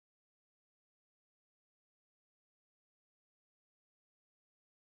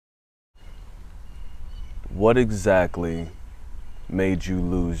What exactly made you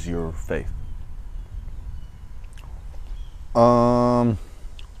lose your faith? I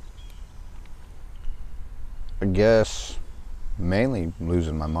guess mainly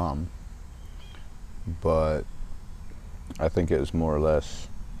losing my mom, but I think it was more or less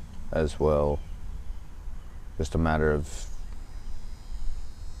as well just a matter of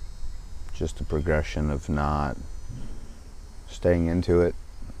just the progression of not staying into it,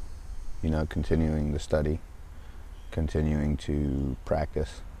 continuing to study, continuing to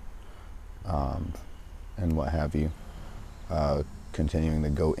practice, and what have you. Continuing to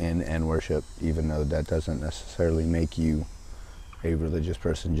go in and worship, even though that doesn't necessarily make you a religious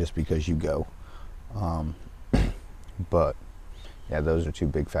person just because you go. But yeah, those are two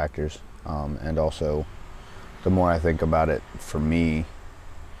big factors. And also, the more I think about it, for me,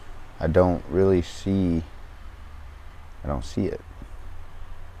 I don't see it.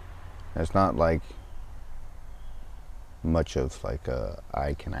 It's not like much of like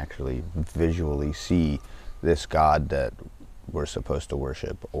I can actually visually see this God that we're supposed to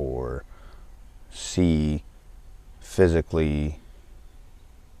worship, or see physically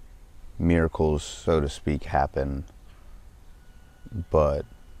miracles, so to speak, happen, but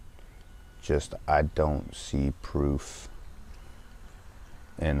just I don't see proof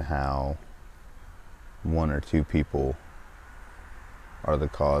in how one or two people are the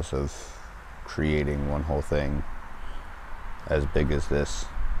cause of creating one whole thing as big as this.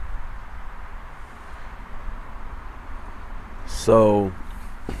 So,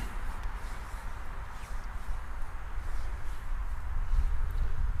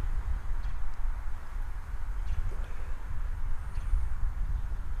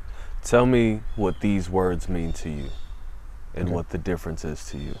 tell me what these words mean to you and Okay. what the difference is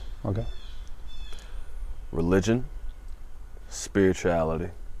to you. Okay. Religion, spirituality,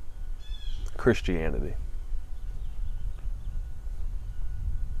 Christianity.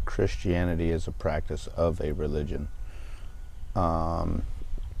 Christianity is a practice of a religion.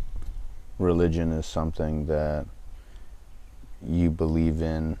 Religion is something that you believe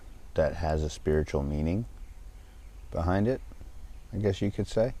in that has a spiritual meaning behind it, I guess you could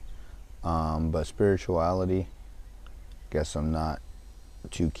say. But spirituality, I guess I'm not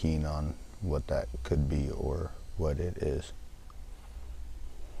too keen on what that could be or what it is.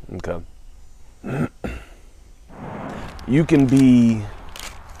 Okay. You can be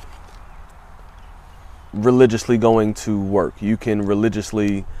religiously going to work. You can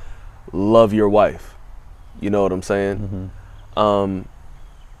religiously love your wife. You know what I'm saying? Mm-hmm.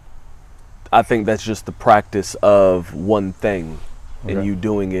 I think that's just the practice of one thing, Okay. and you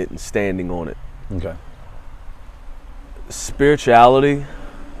doing it and standing on it. Okay. Spirituality,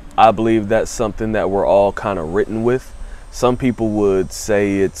 I believe that's something that we're all kind of written with. Some people would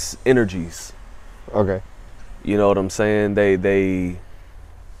say it's energies. Okay. You know what I'm saying?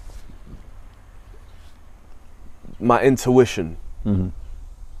 My intuition. Mm-hmm.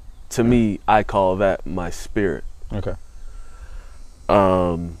 To me, I call that my spirit. Okay.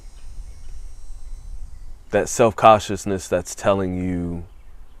 That self-consciousness that's telling you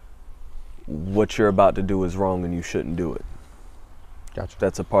what you're about to do is wrong and you shouldn't do it. Gotcha.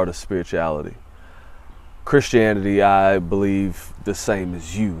 That's a part of spirituality. Christianity, I believe the same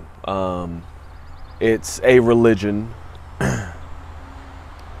as you. It's a religion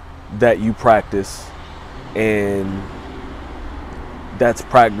that you practice, and that's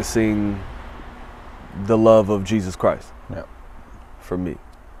practicing the love of Jesus Christ. Yep. For me.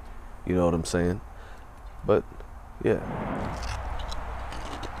 You know what I'm saying? But, yeah.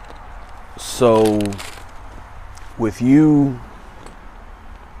 So, with you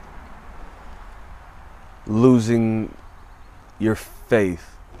losing your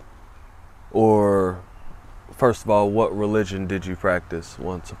faith, or first of all, what religion did you practice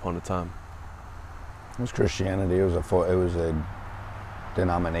once upon a time? It was Christianity. It was a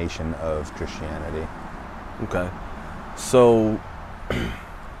denomination of Christianity. Okay. So,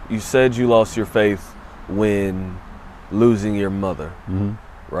 you said you lost your faith when losing your mother,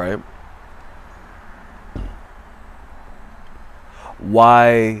 Mm-hmm. right?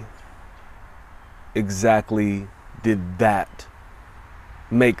 Why exactly did that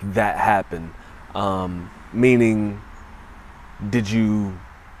make that happen? Meaning, did you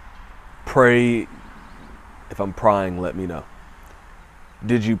pray? If I'm prying, let me know.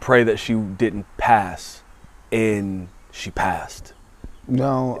 Did you pray that she didn't pass and she passed?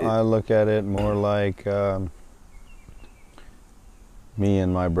 No, I look at it more like me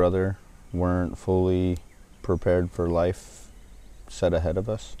and my brother weren't fully prepared for life set ahead of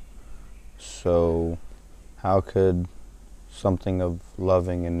us. So how could something of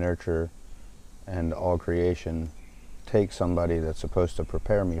loving and nurture and all creation take somebody that's supposed to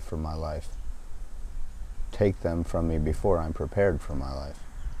prepare me for my life, take them from me before I'm prepared for my life.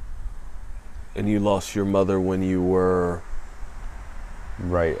 And you lost your mother when you were...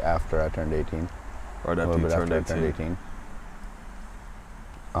 Right after I turned 18. Right A after little you bit turned after 18.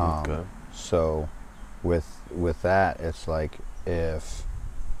 I turned 18. Okay. So with that, it's like, if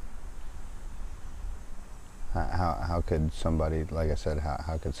how could somebody, like I said,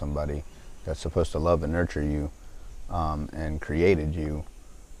 how could somebody that's supposed to love and nurture you and created you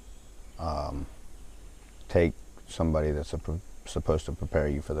take somebody that's supposed to prepare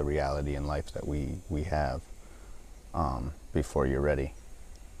you for the reality in life that we have before you're ready?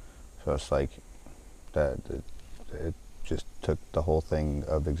 So it's like that it just took the whole thing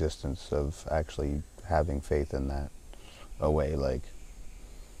of existence of actually having faith in that away. Like,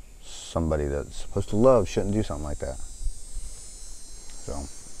 somebody that's supposed to love shouldn't do something like that.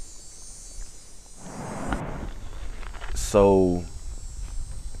 So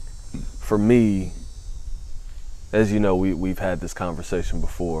for me, as you know, we've had this conversation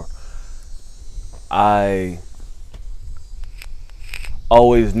before. I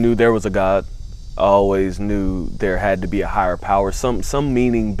always knew there was a God. I always knew there had to be a higher power, some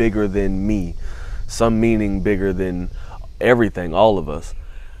meaning bigger than me, some meaning bigger than everything, all of us.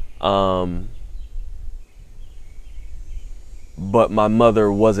 But my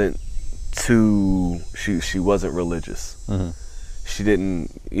mother wasn't she wasn't religious. Mm-hmm. She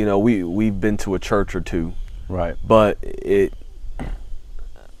didn't, we've been to a church or two. Right. But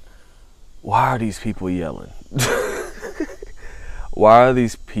why are these people yelling? Why are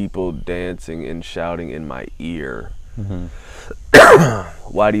these people dancing and shouting in my ear? Mm-hmm.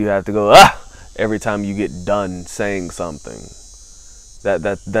 Why do you have to go, every time you get done saying something?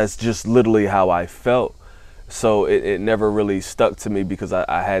 That's just literally how I felt. So it never really stuck to me because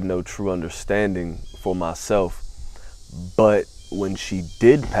I had no true understanding for myself. But when she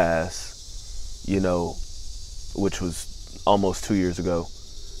did pass, which was almost 2 years ago,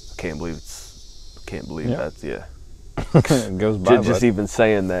 I can't believe that's, yeah. It goes by. Just even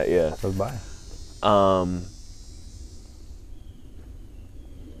saying that, yeah. Goes by.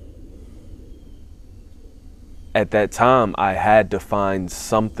 At that time, I had to find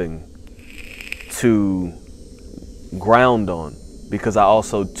something to ground on, because I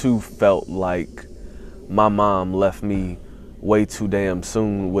also too felt like my mom left me way too damn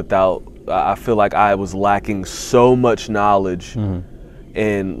soon without, I feel like I was lacking so much knowledge.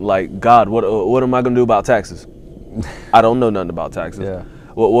 And like, God, what am I gonna do about taxes? I don't know nothing about taxes. Yeah.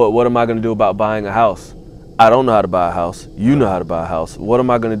 What am I gonna do about buying a house? I don't know how to buy a house. You know how to buy a house. What am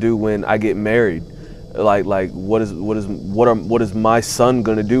I gonna do when I get married? Like what is my son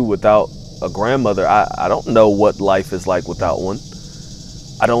gonna do without a grandmother? I don't know what life is like without one.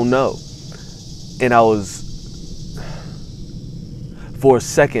 I don't know. And for a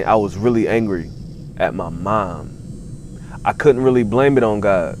second, I was really angry at my mom. I couldn't really blame it on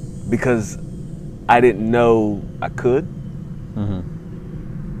God because I didn't know I could.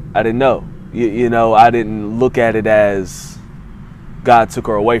 I didn't know. I didn't look at it as God took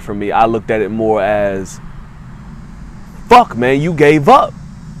her away from me. I looked at it more as, fuck, man, you gave up.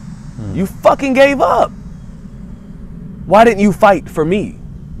 You fucking gave up. Why didn't you fight for me?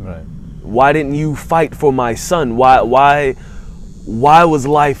 Right. Why didn't you fight for my son? Why was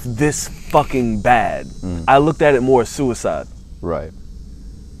life this fucking bad? I looked at it more as suicide. Right.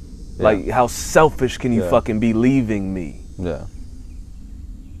 Yeah. Like, how selfish can you fucking be leaving me? Yeah.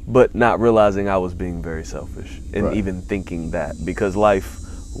 But not realizing I was being very selfish and even thinking that, because life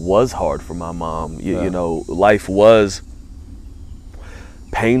was hard for my mom. Life was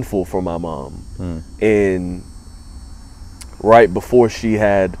painful for my mom. And right before she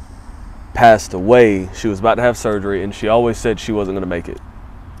had passed away, she was about to have surgery, and she always said she wasn't going to make it.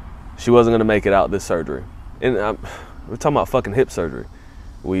 She wasn't going to make it out this surgery. And we're talking about fucking hip surgery.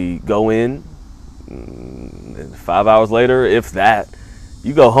 We go in, and 5 hours later, if that,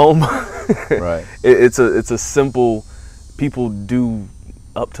 you go home. Right. It's a simple, people do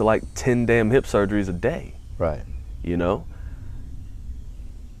up to like 10 damn hip surgeries a day. Right.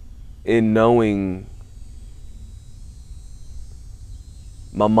 In knowing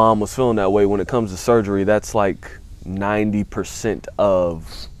my mom was feeling that way, when it comes to surgery, that's like 90%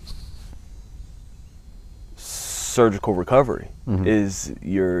 of surgical recovery is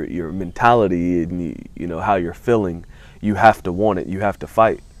your mentality and how you're feeling. You have to want it. You have to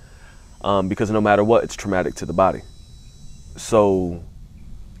fight, because no matter what, it's traumatic to the body. So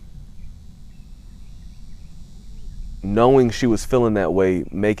knowing she was feeling that way,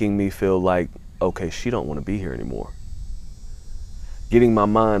 making me feel like, okay, she don't want to be here anymore. Getting my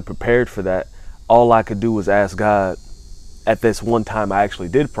mind prepared for that, all I could do was ask God. At this one time I actually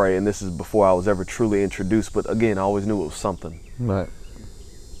did pray, and this is before I was ever truly introduced, but again, I always knew it was something. Right.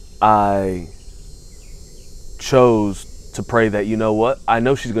 I chose to pray that, you know what, I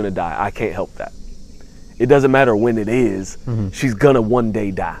know she's gonna die. I can't help that. It doesn't matter when it is, she's gonna one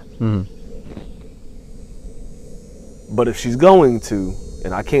day die. But if she's going to,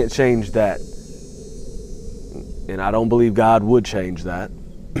 and I can't change that, and I don't believe God would change that,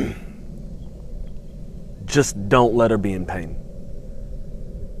 just don't let her be in pain.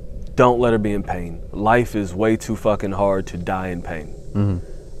 Don't let her be in pain. Life is way too fucking hard to die in pain.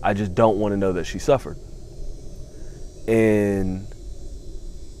 I just don't want to know that she suffered. And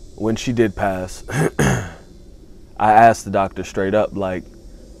when she did pass, I asked the doctor straight up, like,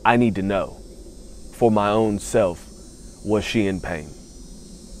 I need to know for my own self, was she in pain?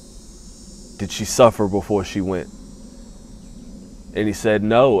 Did she suffer before she went? And he said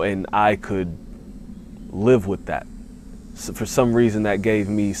no, and I could live with that. So for some reason that gave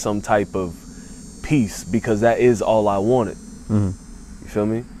me some type of peace, because that is all I wanted. You feel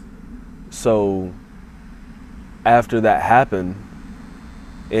me? So after that happened,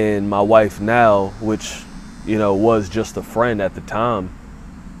 and my wife now, which, you know, was just a friend at the time,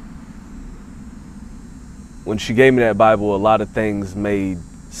 when she gave me that Bible, a lot of things made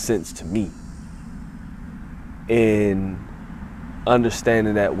sense to me. And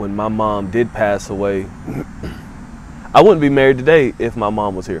understanding that when my mom did pass away, I wouldn't be married today if my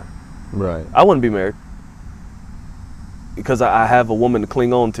mom was here. Right. I wouldn't be married because I have a woman to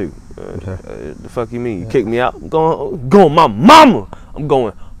cling on to. The fuck you mean? You kick me out? I'm going my mama. I'm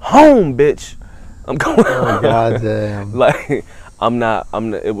going home, bitch. I'm going. Oh, goddamn. Like I'm not.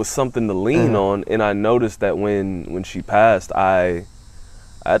 It was something to lean on, and I noticed that when she passed, I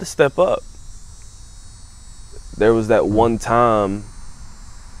had to step up. There was that one time,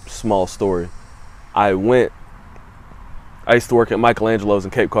 small story, I used to work at Michelangelo's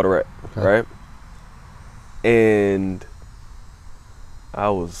in Cape Carteret, right? And I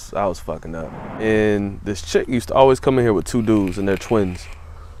was fucking up. And this chick used to always come in here with two dudes, and they're twins.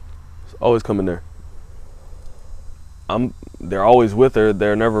 Always come in there. They're always with her.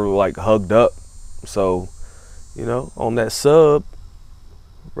 They're never like hugged up. So, you know, on that sub,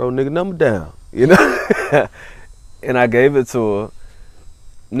 wrote nigga number down, you know? And I gave it to her.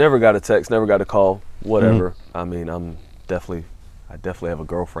 Never got a text, never got a call, whatever. I mean, I definitely have a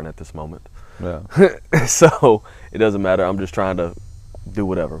girlfriend at this moment. Yeah. So it doesn't matter. I'm just trying to do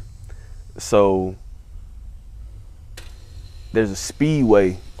whatever. So there's a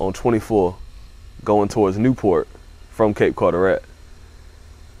speedway on 24 going towards Newport from Cape Carteret.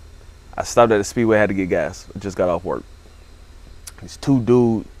 I stopped at the speedway, had to get gas. I just got off work. These two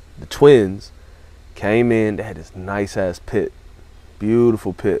dudes, the twins, came in. They had this nice ass pit,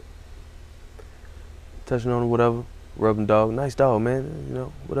 beautiful pit. Touching on it, whatever, rubbing dog, nice dog, man. You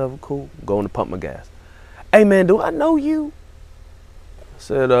know, whatever, cool. Going to pump my gas. Hey man, do I know you? I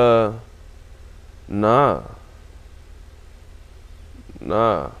said, nah.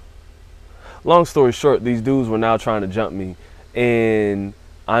 Long story short, these dudes were now trying to jump me, and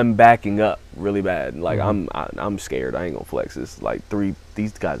I'm backing up really bad. Like I'm scared. I ain't gonna flex. It's like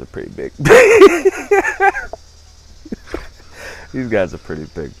these guys are pretty big. These guys are pretty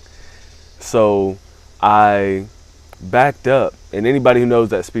big. So I backed up, and anybody who knows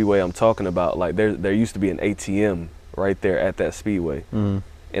that speedway I'm talking about, like there used to be an ATM right there at that speedway.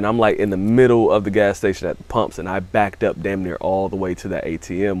 And I'm like in the middle of the gas station at the pumps, and I backed up damn near all the way to that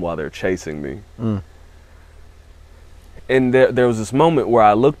ATM while they're chasing me. And there was this moment where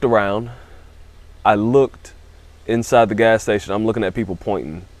I looked around. I looked inside the gas station. I'm looking at people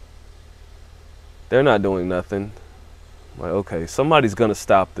pointing. They're not doing nothing. I'm like, okay, somebody's gonna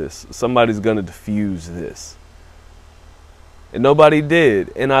stop this. Somebody's gonna defuse this. And nobody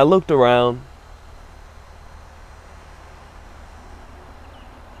did. And I looked around.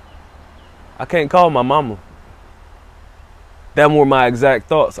 I can't call my mama. Them were my exact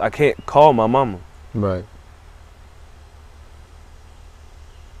thoughts. I can't call my mama. Right.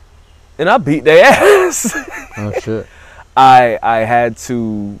 And I beat their ass. Oh shit. I had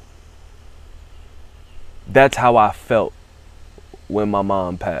to. That's how I felt when my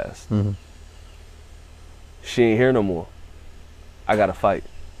mom passed. She ain't here no more. I gotta fight.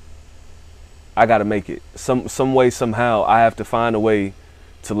 I gotta make it. Some way, somehow, I have to find a way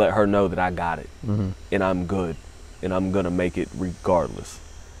to let her know that I got it. And I'm good. And I'm gonna make it regardless.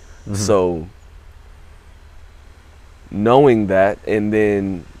 So knowing that, and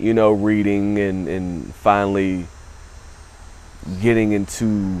then, you know, reading and finally getting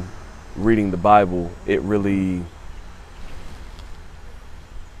into reading the Bible, it really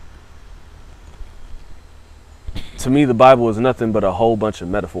to me, the Bible is nothing but a whole bunch of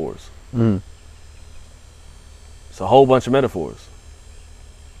metaphors. It's a whole bunch of metaphors.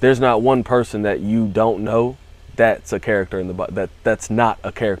 There's not one person that you don't know that's a character in the Bible. That's not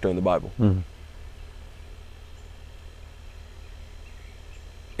a character in the Bible. And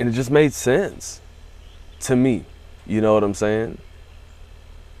it just made sense to me. You know what I'm saying?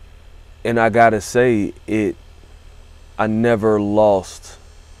 And I gotta say, I never lost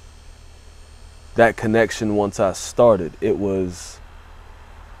that connection once I started.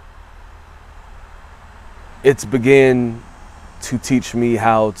 It's began to teach me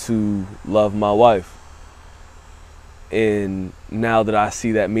how to love my wife. And now that I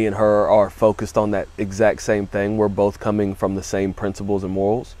see that me and her are focused on that exact same thing, we're both coming from the same principles and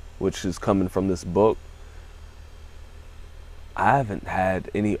morals, which is coming from this book. I haven't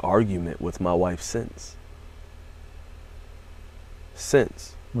had any argument with my wife since.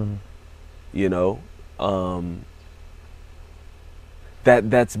 You know,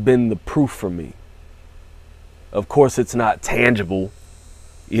 that's been the proof for me. Of course, it's not tangible.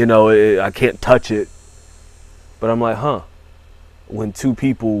 You know, I can't touch it. But I'm like, when two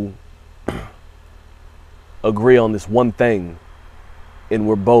people agree on this one thing and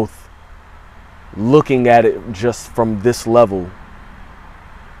we're both looking at it just from this level,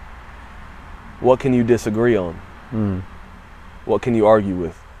 what can you disagree on? What can you argue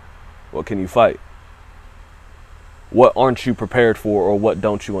with? What can you fight? What aren't you prepared for, or what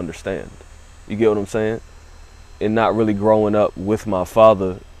don't you understand? You get what I'm saying? And not really growing up with my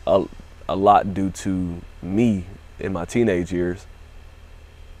father a lot due to me in my teenage years.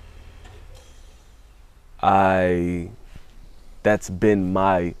 That's been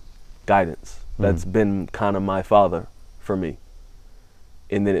my guidance. That's been kind of my father for me.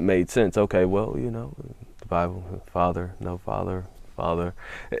 And then it made sense. Okay, well, you know, the Bible, father, no father, father.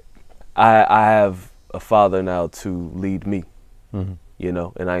 I have a father now to lead me, you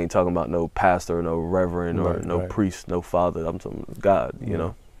know, and I ain't talking about no pastor, no reverend, or no priest, no father. I'm talking God, you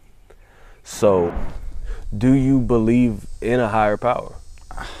know. So, do you believe in a higher power?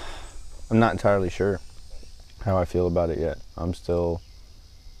 I'm not entirely sure how I feel about it yet. I'm still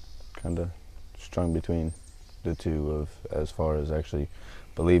kind of strung between the two of as far as actually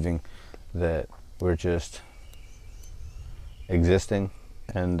believing that we're just existing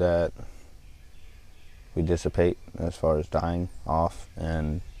and that we dissipate as far as dying off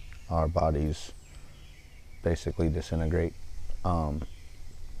and our bodies basically disintegrate.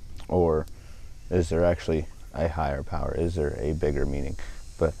 Or is there actually a higher power? Is there a bigger meaning?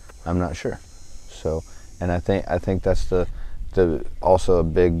 But I'm not sure. So, and I think that's the also a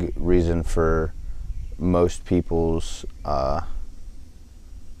big reason for most people's I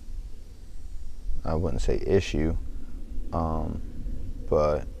wouldn't say issue,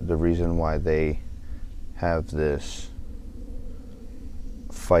 but the reason why they have this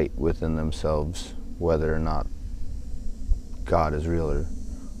fight within themselves whether or not God is real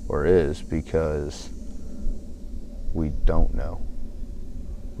or is, because we don't know.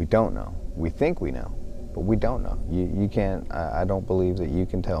 We don't know. We think we know, but we don't know. You can't, I don't believe that you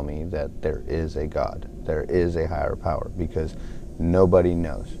can tell me that there is a God, there is a higher power, because nobody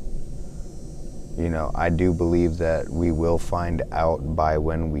knows. You know, I do believe that we will find out by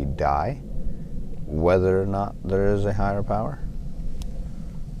when we die whether or not there is a higher power.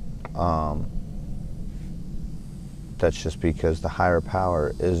 That's just because the higher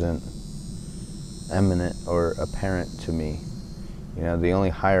power isn't eminent or apparent to me. You know, the only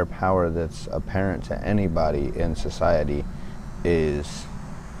higher power that's apparent to anybody in society is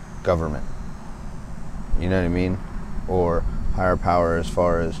government. You know what I mean? Or higher power as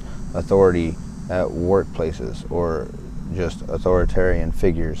far as authority at workplaces, or just authoritarian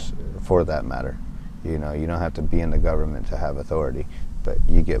figures for that matter. You know, you don't have to be in the government to have authority, but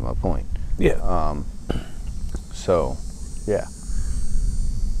you get my point. Yeah. So, yeah.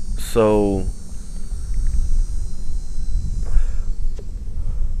 So,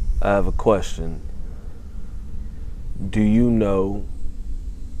 I have a question. Do you know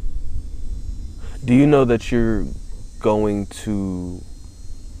that you're going to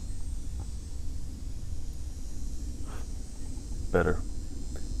better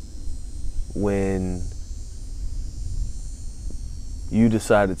when you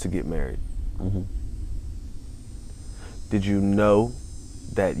decided to get married? Mm-hmm. Did you know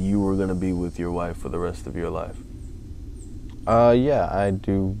that you were going to be with your wife for the rest of your life? Yeah, I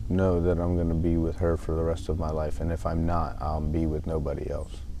do know that I'm going to be with her for the rest of my life, and if I'm not, I'll be with nobody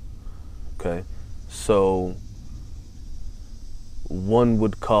else. Okay, so one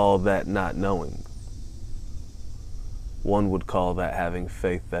would call that not knowing. One would call that having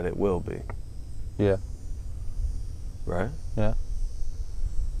faith that it will be. Yeah. right? Yeah.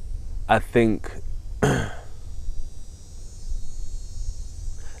 I think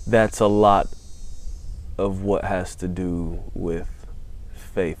that's a lot of what has to do with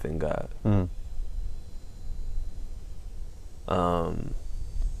faith in God. Mm-hmm.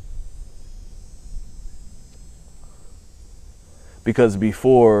 Because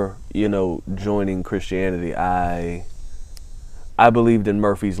before, joining Christianity, I believed in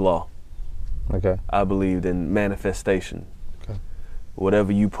Murphy's Law. Okay. I believed in manifestation. Okay.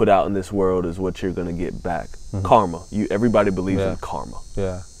 Whatever you put out in this world is what you're gonna get back. Mm-hmm. Karma. Everybody believes in karma.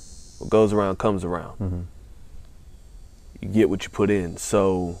 Yeah. What goes around comes around. Mm-hmm. You get what you put in.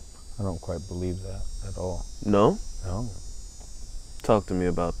 So I don't quite believe that at all. no? No. Talk to me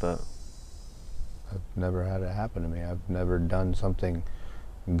about that. I've never had it happen to me. I've never done something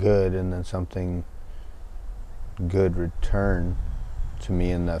good and then something good return to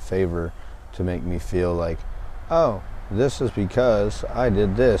me in that favor to make me feel like, oh, this is because I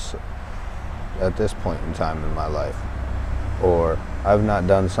did this at this point in time in my life. Or I've not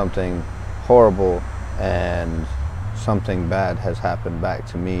done something horrible and something bad has happened back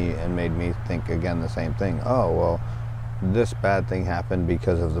to me and made me think again the same thing. Oh, well, this bad thing happened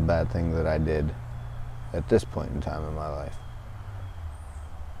because of the bad thing that I did at this point in time in my life.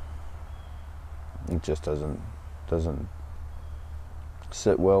 It just doesn't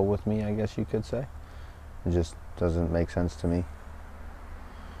sit well with me, I guess you could say. It just doesn't make sense to me.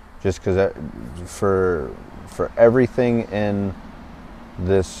 Just because for everything in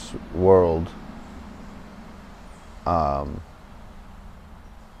this world, I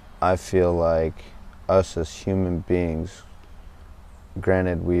feel like us as human beings,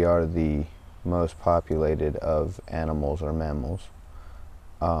 granted we are the most populated of animals or mammals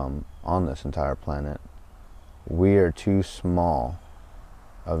on this entire planet, we are too small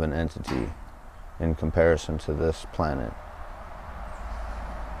of an entity in comparison to this planet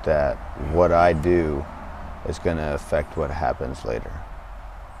that what I do is going to affect what happens later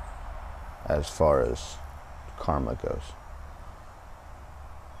as far as karma goes,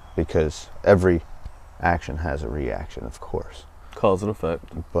 because every action has a reaction, of course. Cause and effect.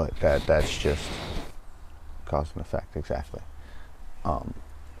 But that's just cause and effect, exactly.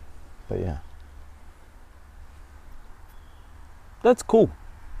 But yeah. That's cool.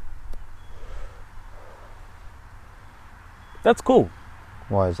 That's cool.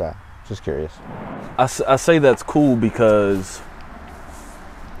 Why is that? Just curious. I say that's cool because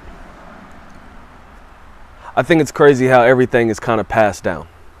I think it's crazy how everything is kind of passed down.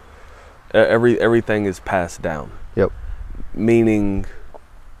 Everything is passed down. Yep. Meaning,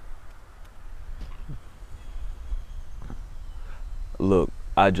 look,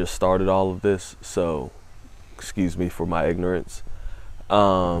 I just started all of this, so excuse me for my ignorance.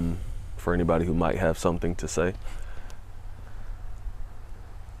 For anybody who might have something to say.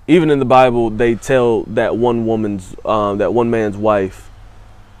 Even in the Bible, they tell that one man's wife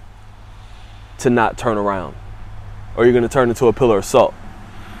to not turn around, or you're going to turn into a pillar of salt,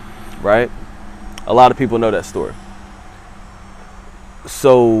 right? A lot of people know that story.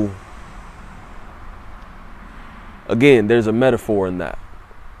 So, again, there's a metaphor in that.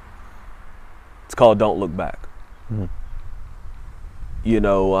 It's called "Don't Look Back." Mm-hmm.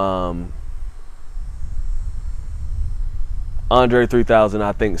 Andre 3000,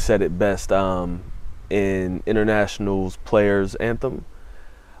 I think, said it best in International's Players Anthem.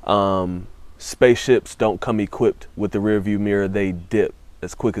 Spaceships don't come equipped with the rearview mirror. They dip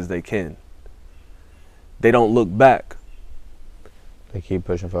as quick as they can. They don't look back. They keep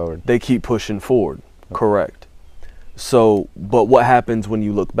pushing forward. They keep pushing forward. Yep. Correct. So, but what happens when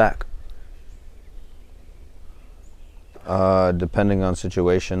you look back? Depending on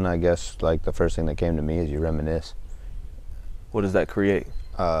situation, I guess, like the first thing that came to me is you reminisce. What does that create?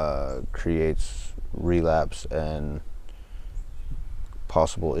 Creates relapse and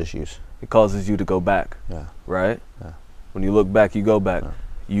possible issues. It causes you to go back. Yeah. Right? Yeah. When you look back, you go back. Yeah.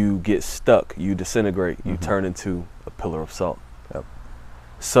 You get stuck. You disintegrate. Mm-hmm. You turn into a pillar of salt. Yep.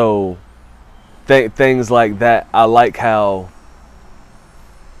 So, things like that, I like how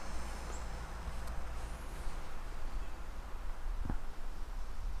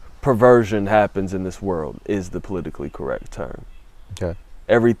perversion happens in this world, is the politically correct term. Okay.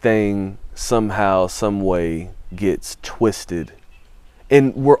 Everything somehow, some way gets twisted.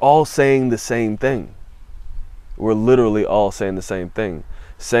 And we're all saying the same thing. We're literally all saying the same thing.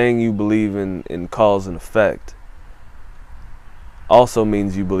 Saying you believe in cause and effect also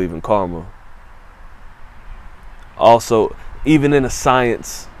means you believe in karma. Also, even in a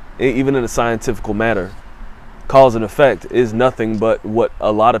scientific matter, cause and effect is nothing but what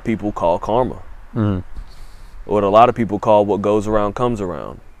a lot of people call karma. Mm-hmm. What a lot of people call what goes around comes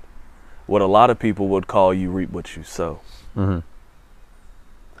around. What a lot of people would call you reap what you sow. Mm-hmm.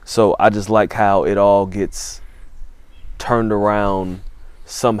 So I just like how it all gets turned around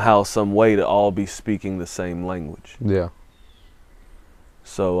somehow, some way to all be speaking the same language. Yeah.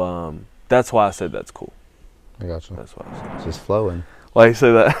 So that's why I said that's cool. I got you. That's why I said It's just flowing. why you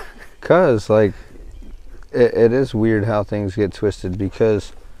say that? Cause like, it is weird how things get twisted.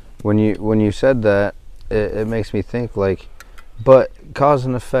 Because when you said that, it makes me think like, but cause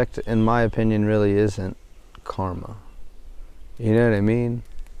and effect, in my opinion, really isn't karma. You know what I mean?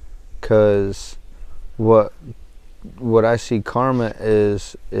 Cause what I see karma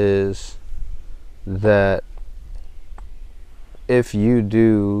is that if you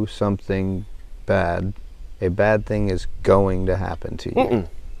do something bad, a bad thing is going to happen to you.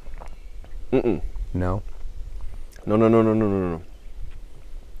 Mm-mm. No? No.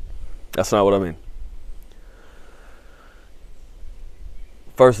 That's not what I mean.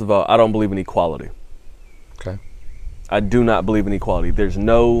 First of all, I don't believe in equality. Okay. I do not believe in equality. There's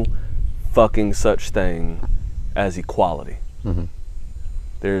no fucking such thing as equality. Mm-hmm.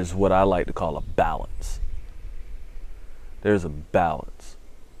 There's what I like to call a balance. There's a balance,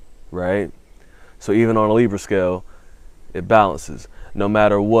 right? So even on a Libra scale, it balances. No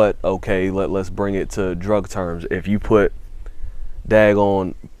matter what, okay, let's bring it to drug terms. If you put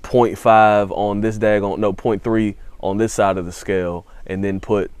daggone 0.5 on this daggone, no, 0.3 on this side of the scale, and then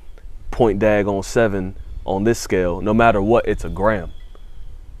put 0.7 on this scale, no matter what, it's a gram.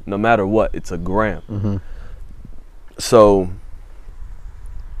 No matter what, it's a gram. Mm-hmm. So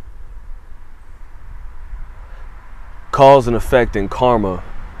cause and effect in karma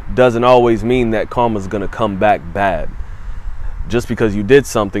doesn't always mean that karma is going to come back bad. Just because you did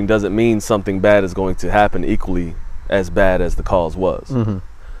something doesn't mean something bad is going to happen equally as bad as the cause was. Mm-hmm.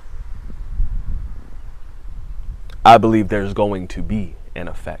 I believe there's going to be an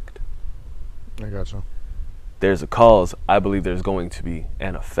effect. I gotcha. There's a cause. I believe there's going to be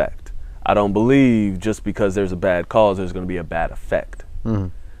an effect. I don't believe just because there's a bad cause, there's going to be a bad effect. Mm-hmm.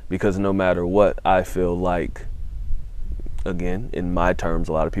 Because no matter what, I feel like, again, in my terms,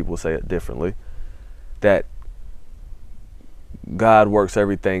 a lot of people say it differently, that God works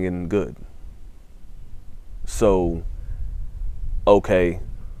everything in good. So, okay,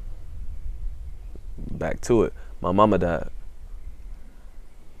 back to it. My mama died.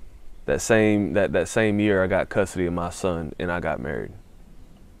 That same year I got custody of my son and I got married.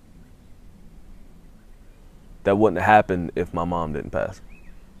 That wouldn't have happened if my mom didn't pass.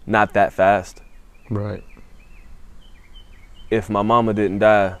 Not that fast. Right. If my mama didn't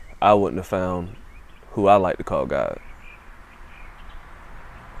die, I wouldn't have found who I like to call God.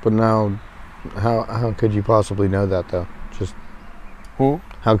 But now, how could you possibly know that though? Just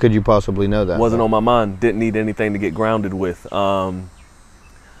how could you possibly know that? Wasn't on my mind. Didn't need anything to get grounded with. I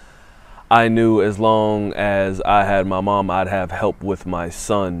knew as long as I had my mom, I'd have help with my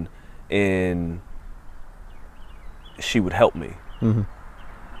son, and she would help me. Mm-hmm.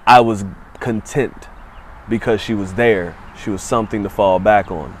 I was content because she was there. She was something to fall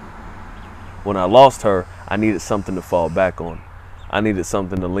back on. When I lost her, I needed something to fall back on. I needed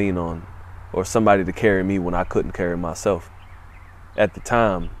something to lean on, or somebody to carry me when I couldn't carry myself. At the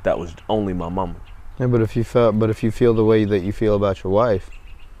time, that was only my mama. Yeah, but if you feel the way that you feel about your wife,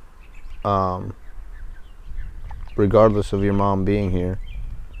 regardless of your mom being here,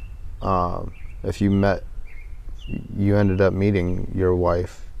 if you ended up meeting your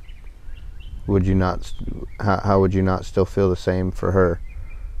wife, would you not? How would you not still feel the same for her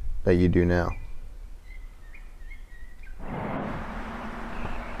that you do now?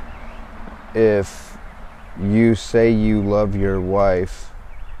 If you say you love your wife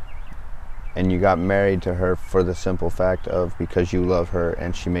and you got married to her for the simple fact of because you love her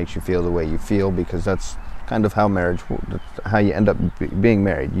and she makes you feel the way you feel, because that's kind of how how you end up being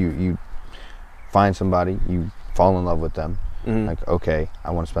married. You find somebody, you fall in love with them. Mm-hmm. Like, okay,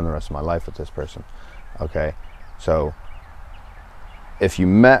 I want to spend the rest of my life with this person. Okay, so if you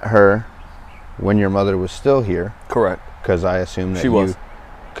met her when your mother was still here, correct? Because I assume that she was.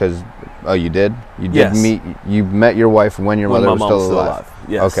 Because you did? You did yes. You met your wife when your mother was still alive.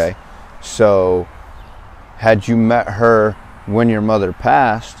 Yes. Okay. So had you met her when your mother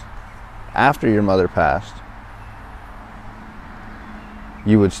passed, after your mother passed,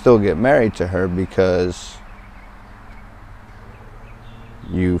 you would still get married to her because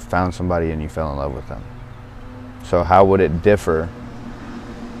you found somebody and you fell in love with them. So how would it differ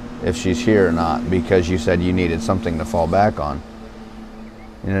if she's here or not? Because you said you needed something to fall back on.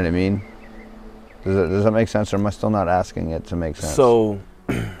 You know what I mean? Does that make sense, or am I still not asking it to make sense? So,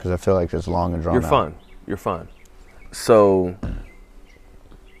 because I feel like it's long and drawn out. You're fine. So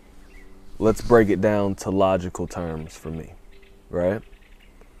let's break it down to logical terms for me, right?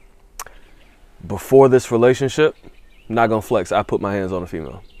 Before this relationship, I'm not gonna flex. I put my hands on a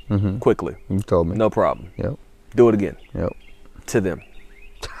female quickly. You told me. No problem. Yep. Do it again. Yep. To them.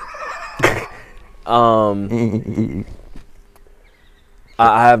 I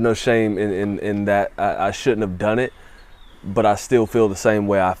have no shame in that. I shouldn't have done it, but I still feel the same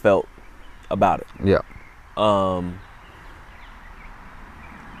way I felt about it. Yeah.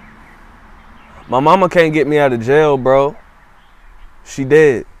 My mama can't get me out of jail, bro. She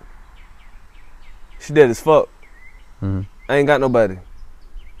dead. She dead as fuck. I ain't got nobody.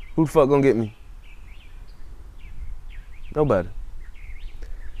 Who the fuck gonna get me? Nobody.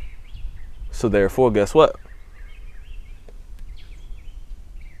 So therefore, guess what?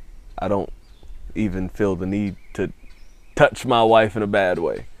 I don't even feel the need to touch my wife in a bad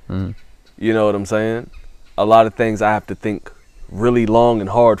way. You know what I'm saying? A lot of things I have to think really long and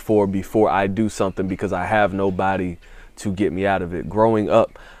hard for before I do something because I have nobody to get me out of it. Growing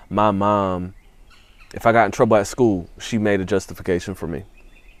up, my mom, if I got in trouble at school, she made a justification for me.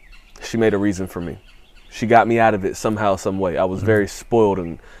 She made a reason for me. She got me out of it somehow, some way. I was very spoiled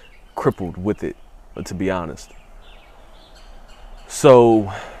and crippled with it, to be honest.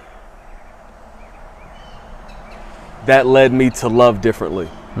 So that led me to love differently,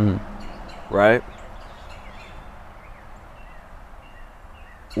 right?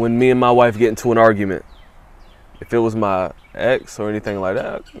 When me and my wife get into an argument, if it was my ex or anything like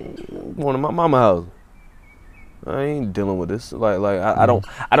that, I'm going to my mama's house. I ain't dealing with this. I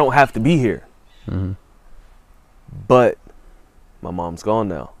don't have to be here. But my mom's gone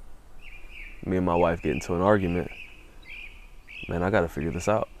now. Me and my wife get into an argument. Man, I got to figure this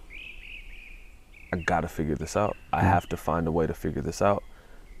out. I have to find a way to figure this out.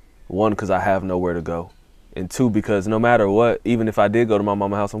 One, because I have nowhere to go. And two, because no matter what, even if I did go to my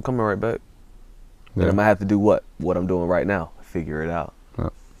mama's house, I'm coming right back. And I'm going to have to do what? What I'm doing right now. Figure it out. Yeah.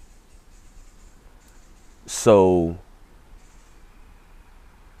 So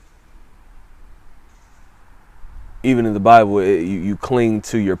even in the Bible, you cling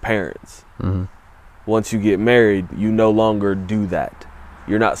to your parents. Once you get married, you no longer do that.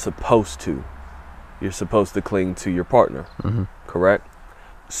 You're not supposed to. You're supposed to cling to your partner. Correct?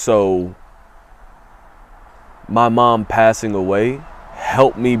 So my mom passing away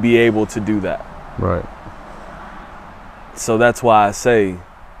helped me be able to do that. Right. So that's why I say,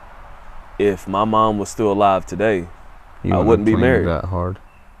 if my mom was still alive today, I wouldn't be married that hard.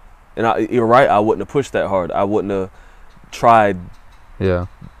 And you're right, I wouldn't have pushed that hard. I wouldn't have tried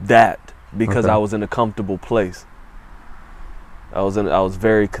that because I was in a comfortable place. I was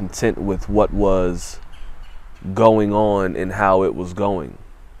very content with what was going on and how it was going.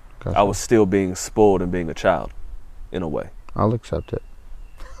 Gotcha. I was still being spoiled and being a child, in a way. I'll accept it.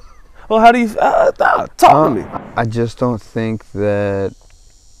 Well, how do you talk to me? I just don't think that,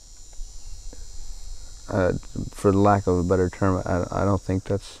 for lack of a better term, I don't think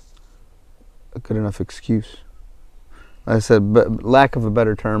that's a good enough excuse. Like I said, but lack of a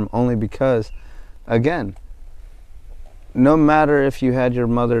better term, only because, again, no matter if you had your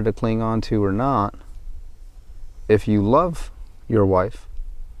mother to cling on to or not, if you love your wife,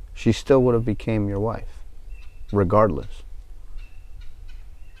 she still would have became your wife, regardless.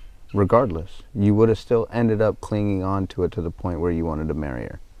 Regardless, you would have still ended up clinging on to it to the point where you wanted to marry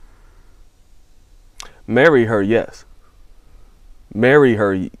her. Marry her, yes. Marry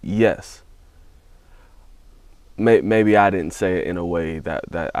her, yes. Maybe I didn't say it in a way that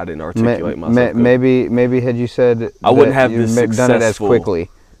I didn't articulate myself. Maybe had you said I wouldn't have this done it as quickly.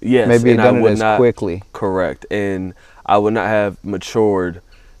 Yes, maybe done it as quickly. Correct, and I would not have matured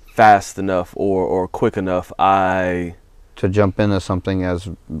fast enough or quick enough. To jump into something as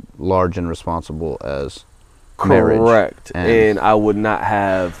large and responsible as marriage. Correct, and I would not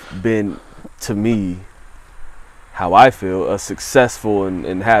have been, to me, how I feel, a successful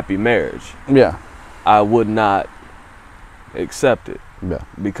and happy marriage. Yeah. I would not accept it. Yeah.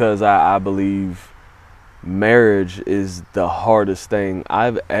 Because I believe marriage is the hardest thing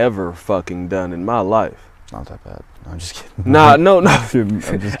I've ever fucking done in my life. Not that bad. No, I'm just kidding. No. I'm just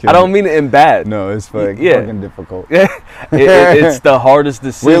kidding. I don't mean it in bad. No, it's fucking difficult. It's the hardest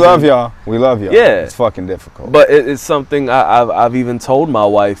decision. We love y'all. Yeah. It's fucking difficult. But it's something I've even told my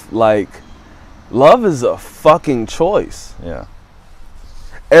wife, like, love is a fucking choice. Yeah.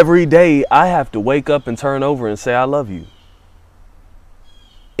 Every day I have to wake up and turn over and say I love you.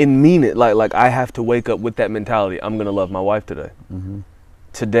 And mean it. Like I have to wake up with that mentality. I'm going to love my wife today.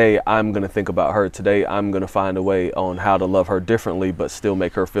 Today I'm going to think about her. Today I'm going to find a way on how to love her differently but still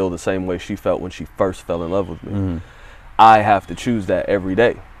make her feel the same way she felt when she first fell in love with me. I have to choose that every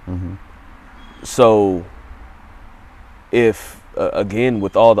day. Mm-hmm. So if again,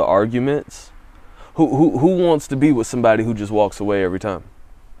 with all the arguments, who wants to be with somebody who just walks away every time?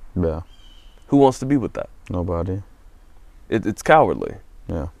 Yeah. Who wants to be with that? Nobody. It's cowardly.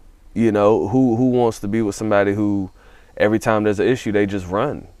 Yeah. You know, who wants to be with somebody who every time there's an issue they just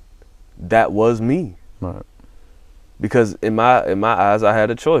run? That was me. Right. Because in my eyes I had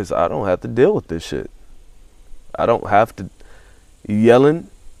a choice. I don't have to deal with this shit. I don't have to. You yelling,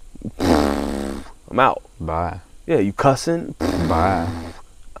 I'm out. Bye. Yeah, you cussing, Bye.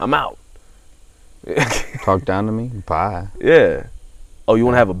 I'm out. Talk down to me? Bye. Yeah. Oh, you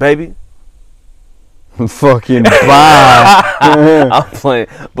want to have a baby? Fucking bye. I'm playing,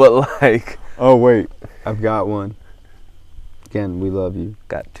 but like. Oh wait, I've got one. Again, we love you.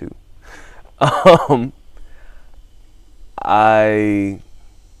 Got to.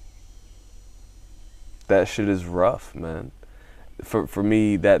 That shit is rough, man. For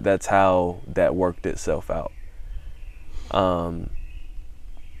me, that's how that worked itself out.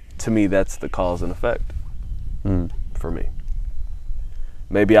 To me, that's the cause and effect. For me.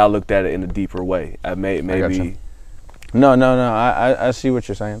 Maybe I looked at it in a deeper way. Maybe. No. I see what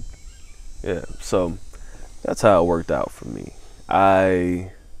you're saying. Yeah. So that's how it worked out for me.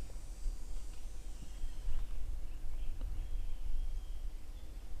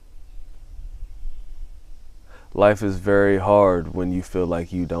 Life is very hard when you feel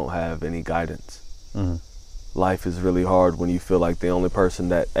like you don't have any guidance. Mm-hmm. Life is really hard when you feel like the only person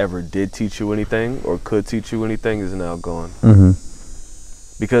that ever did teach you anything or could teach you anything is now gone. Mm-hmm.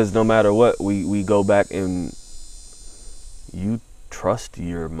 Because no matter what, we go back and you trust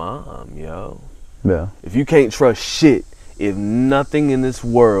your mom, yo. Yeah. If you can't trust shit, if nothing in this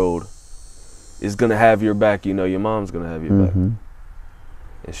world is gonna have your back, you know your mom's gonna have your back. And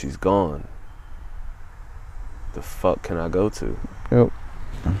she's gone. The fuck can I go to? Yep.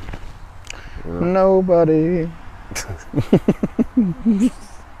 You know? Nobody.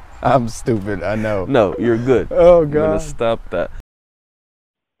 I'm stupid, I know. No, you're good. Oh, God. I'm gonna stop that.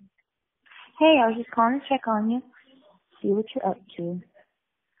 Hey, I was just calling to check on you, see what you're up to.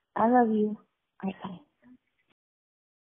 I love you. Bye-bye.